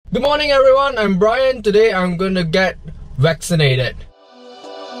Good morning everyone, I'm Brian. Today I'm gonna get vaccinated.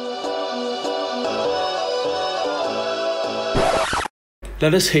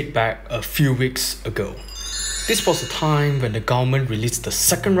 Let us head back a few weeks ago. This was the time when the government released the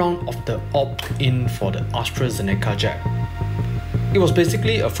second round of the opt-in for the AstraZeneca jab. It was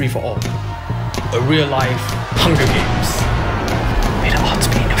basically a free-for-all, a real-life Hunger Games. May the odds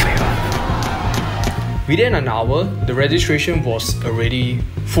be in your favor. Within an hour, the registration was already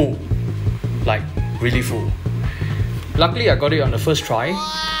full, like really full. Luckily, I got it on the first try,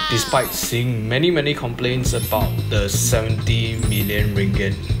 despite seeing many complaints about the 70 million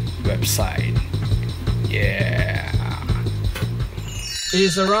ringgit website. Yeah. It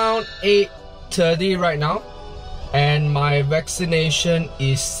is around 8:30 right now, and my vaccination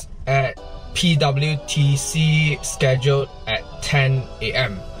is at PWTC scheduled at 10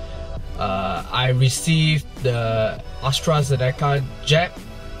 AM. I received the AstraZeneca jab,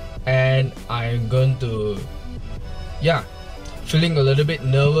 and I'm going to, feeling a little bit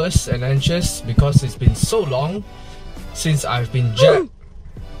nervous and anxious because it's been so long since I've been jabbed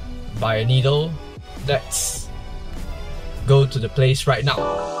by a needle. Let's go to the place right now.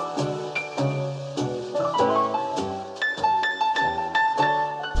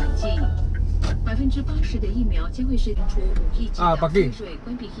 Pagi.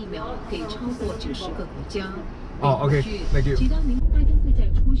 Oh, okay. Thank you.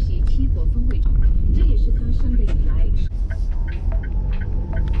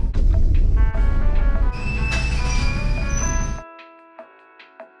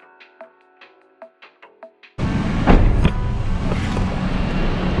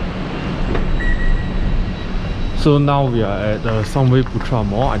 So now we are at Sunway Putra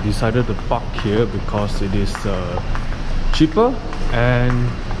Mall. I decided to park here because it is cheaper and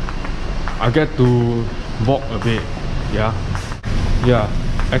I get to walk a bit. Yeah,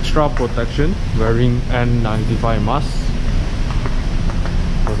 extra protection, wearing N95 mask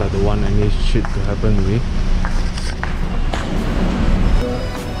because I don't want any shit to happen to me.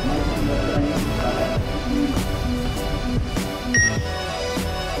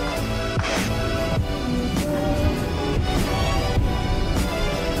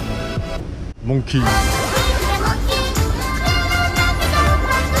 Monkey.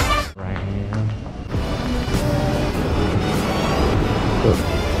 Right here. Good.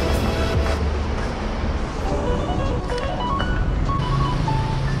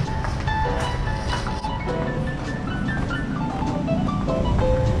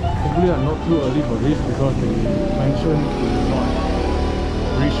 Hopefully I'm not too early for this because they mentioned to not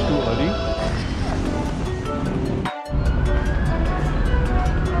reach too early.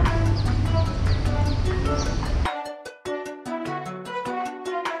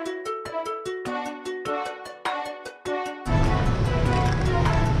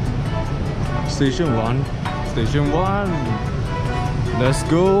 Station 1. Station 1. Let's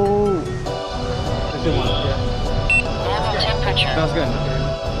go. Station 1. Yeah. That's good.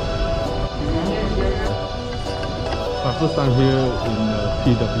 My first time here in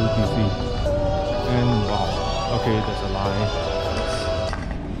PWTC. And wow. Okay, that's a lie.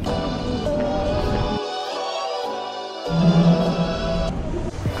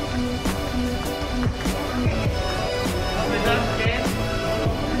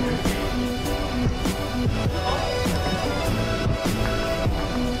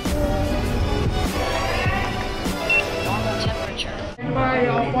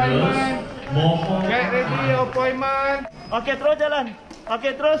 Get ready appointment. Okey, terus jalan.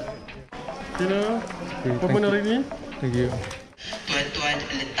 Okey, terus. Sila. Appointment hari ni. Thank you. Tuan-tuan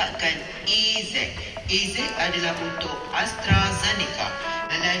letakkan AZ. AZ adalah untuk AstraZeneca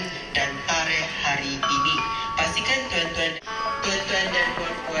dan tarikh hari ini. Pastikan tuan-tuan dan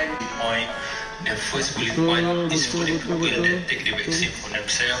puan-puan. The first bullet point is for the people that take the vaccine for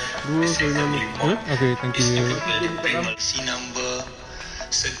themselves. The second bullet point okay, thank is you. the people that pregnancy number,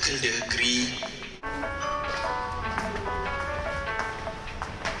 circle the agree.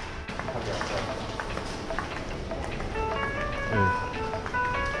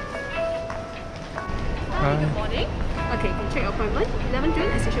 Hi, good morning. Okay, you can check your appointment. 11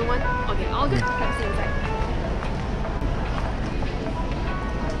 June at station 1. Okay, all good. Have a seat inside.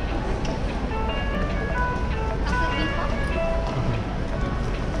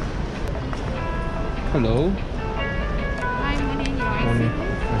 Hello. Hi, morning. Morning.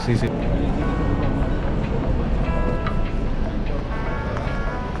 I see it.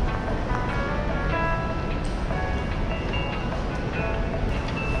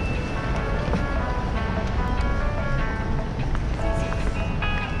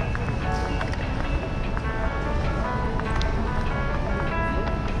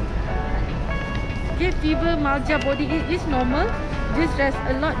 Okay, fever, nausea, body ache is normal. Just rest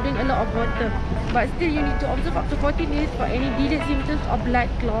a lot, drink a lot of water. But still you need to observe up to 14 days for any delayed symptoms of blood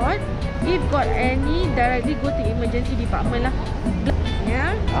clot. If got any, directly go to emergency department lah.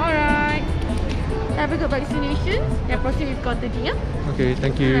 Yeah, alright. Have a good vaccination. Yeah, proceed with counter D, yeah? Okay,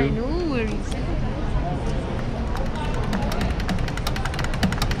 thank you. Alright, no worries.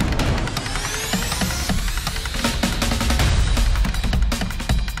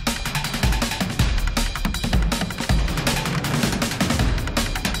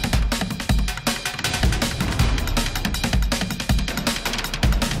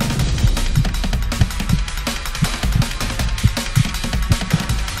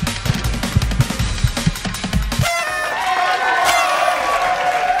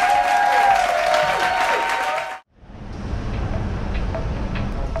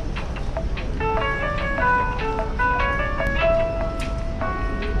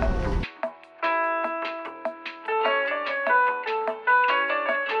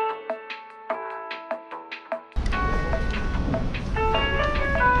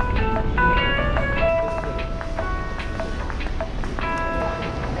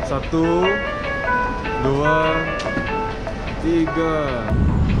 Satu, dua, tiga.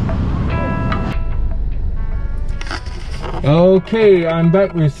 Okay, I'm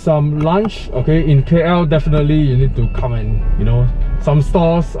back with some lunch. Okay, in KL, definitely you need to come and, some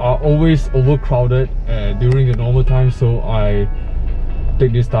stores are always overcrowded during the normal time, so I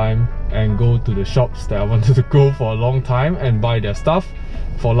take this time and go to the shops that I wanted to go for a long time and buy their stuff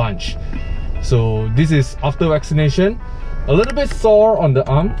for lunch. So this is after vaccination. A little bit sore on the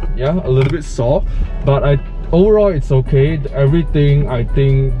arm, yeah, a little bit sore, but overall it's okay. Everything, I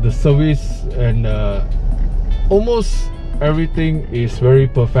think the service and almost everything is very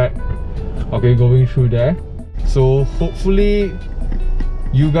perfect. Okay, going through there. So hopefully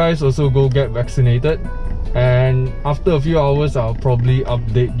you guys also go get vaccinated, and after a few hours I'll probably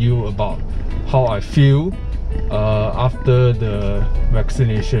update you about how I feel after the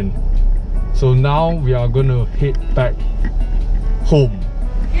vaccination. So now we are going to head back home.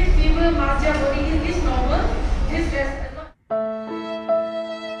 Okay, fever, nausea, body ache is normal. Just rest a lot.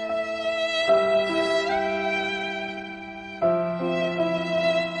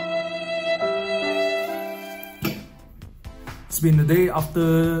 It's been a day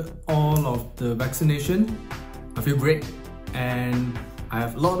after all of the vaccination. I feel great and I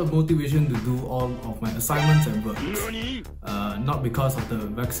have a lot of motivation to do all of my assignments and work. Not because of the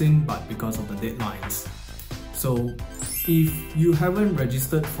vaccine, but because of the deadlines. So if you haven't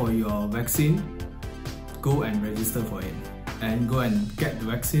registered for your vaccine, go and register for it and go and get the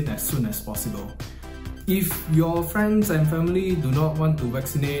vaccine as soon as possible. If your friends and family do not want to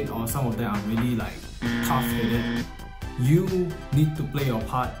vaccinate, or some of them are really tough-headed, you need to play your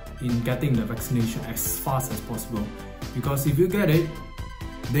part in getting the vaccination as fast as possible, because if you get it,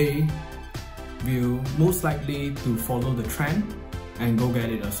 they will most likely to follow the trend and go get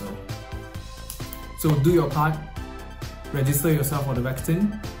it also. So do your part, register yourself for the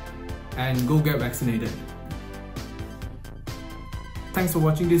vaccine and go get vaccinated. Thanks for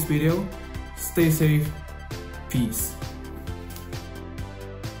watching this video. Stay safe. Peace.